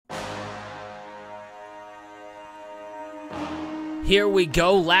Here we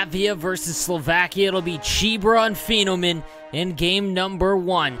go, Latvia versus Slovakia. It'll be Chibra and Fenomen in game number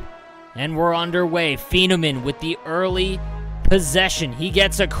 1. And we're underway. Fenomen with the early possession. He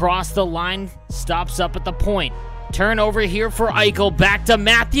gets across the line, stops up at the point. Turnover here for Eichel, back to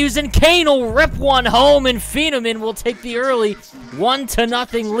Matthews, and Kane will rip one home, and Fenomen will take the early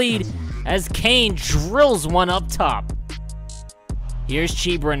 1-0 lead as Kane drills one up top. Here's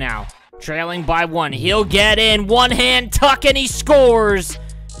Chibra now, trailing by 1. He'll get in, one-hand tuck, and he scores.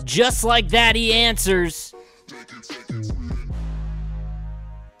 Just like that, he answers.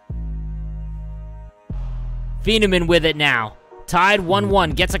 Fenomen with it now. Tied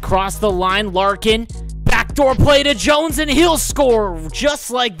 1-1, gets across the line, Larkin. Backdoor play to Jones, and he'll score. Just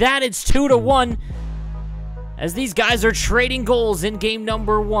like that, it's 2-1. As these guys are trading goals in game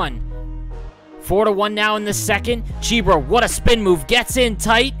number 1. 4-1 now in the second. Chibra, what a spin move. Gets in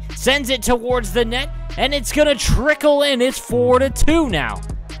tight, sends it towards the net, and it's going to trickle in. It's 4-2 now.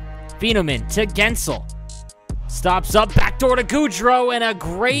 Fenomen to Gensel. Stops up, backdoor to Goudreau, and a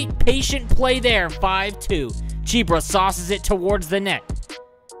great patient play there. 5-2. Chibra sauces it towards the net.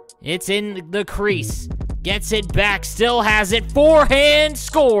 It's in the crease. Gets it back, still has it. Forehand,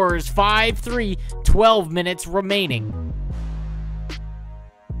 scores. 5-3, 12 minutes remaining.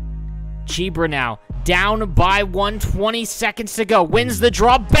 Chibra now, down by 1, 20 seconds to go. Wins the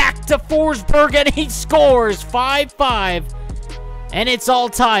draw, back to Forsberg, and he scores. 5-5. And it's all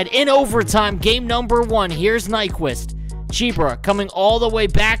tied in overtime, game number 1. Here's Nyquist. Chibra coming all the way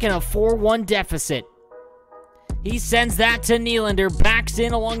back in a 4-1 deficit. He sends that to Nylander, backs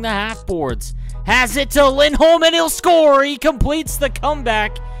in along the half boards. Has it to Lindholm, and he'll score. He completes the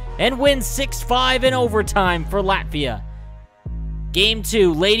comeback and wins 6-5 in overtime for Latvia. Game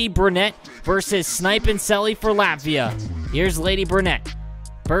 2, Lady Burnett versus Snipe and Selly for Latvia. Here's Lady Burnett.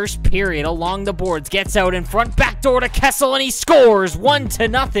 First period along the boards, gets out in front, backdoor to Kessel, and he scores.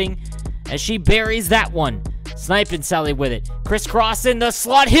 1-0 as she buries that one. Snipe and Selly with it. Crisscross in the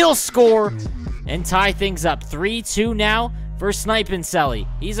slot, he'll score and tie things up. 3-2 now for Snipe and Selly.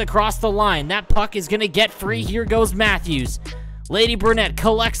 He's across the line. That puck is going to get free. Here goes Matthews. Lady Burnett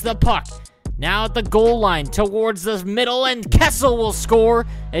collects the puck. Now at the goal line towards the middle, and Kessel will score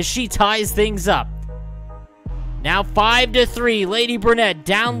as she ties things up. Now 5-3. Lady Burnett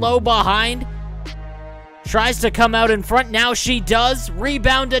down low behind. Tries to come out in front. Now she does.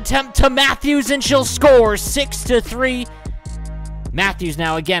 Rebound attempt to Matthews, and she'll score. 6-3. Matthews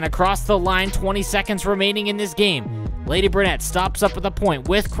now again across the line. 20 seconds remaining in this game. Lady Burnett stops up at the point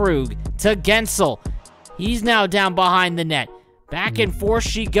with Krug to Gensel. He's now down behind the net. Back and forth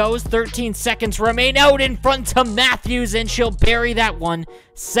she goes. 13 seconds remain. Out in front to Matthews, and she'll bury that one.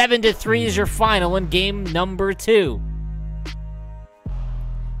 7-3 is your final in game number 2.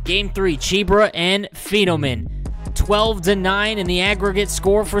 Game 3, Chibra and Fenomen. 12-9 in the aggregate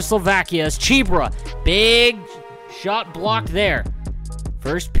score for Slovakia. Chibra, big shot blocked there.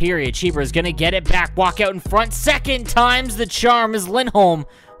 First period, Chibra is going to get it back. Walk out in front. Second time's the charm as Lindholm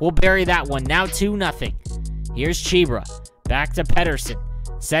will bury that one. Now 2-0. Here's Chibra. Back to Pedersen.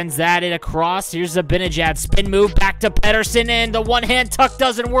 Sends that in across. Here's the Binajad spin move. Back to Pedersen, and the one-hand tuck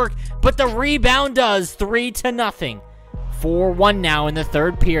doesn't work, but the rebound does. 3-0. 4-1 now in the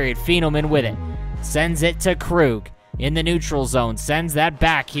third period. Fenomen with it. Sends it to Krug in the neutral zone. Sends that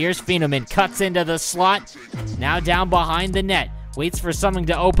back. Here's Fenomen. Cuts into the slot. Now down behind the net. Waits for something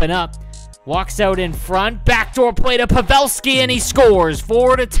to open up. Walks out in front. Backdoor play to Pavelski, and he scores.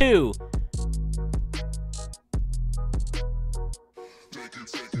 4-2.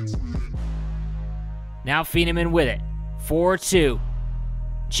 Now Fenomen with it. 4-2.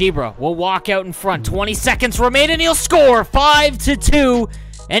 Chibra will walk out in front. 20 seconds remain, and he'll score. 5-2.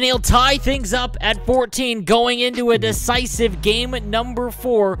 And he'll tie things up at 14, going into a decisive game at number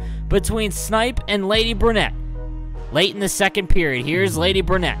 4 between Snipe and Lady Burnett. Late in the second period, here's Lady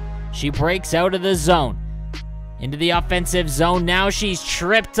Burnett. She breaks out of the zone. Into the offensive zone. Now she's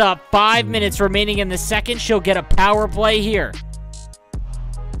tripped up. 5 minutes remaining in the second. She'll get a power play here.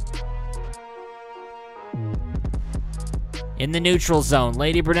 In the neutral zone,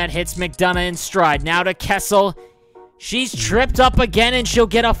 Lady Burnett hits McDonough in stride. Now to Kessel. She's tripped up again, and she'll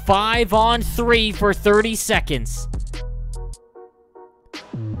get a 5-on-3 for 30 seconds.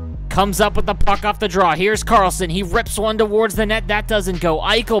 Comes up with the puck off the draw. Here's Carlson. He rips one towards the net. That doesn't go.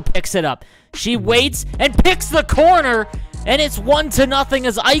 Eichel picks it up. She waits and picks the corner, and it's 1-0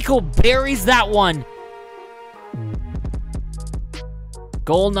 as Eichel buries that one.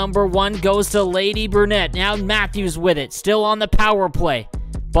 Goal number 1 goes to Lady Burnett. Now Matthews with it. Still on the power play.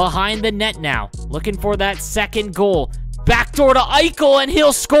 Behind the net now. Looking for that second goal. Backdoor to Eichel, and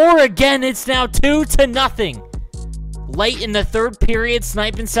he'll score again. It's now 2-0. Late in the third period,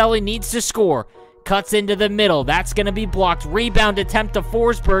 Snipenselli needs to score. Cuts into the middle. That's going to be blocked. Rebound attempt to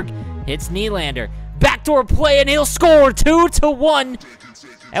Forsberg. Hits Nylander. Backdoor play, and he'll score 2-1.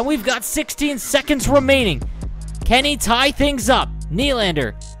 And we've got 16 seconds remaining. Can he tie things up?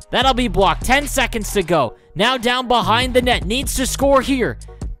 Nylander. That'll be blocked. 10 seconds to go. Now down behind the net. Needs to score here.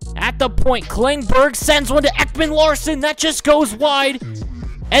 At the point, Klingberg sends one to Ekman Larsson. That just goes wide.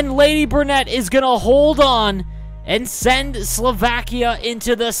 And Lady Burnett is going to hold on and send Slovakia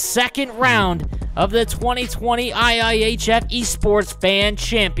into the second round of the 2020 IIHF Esports Fan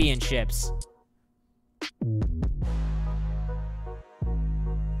Championships.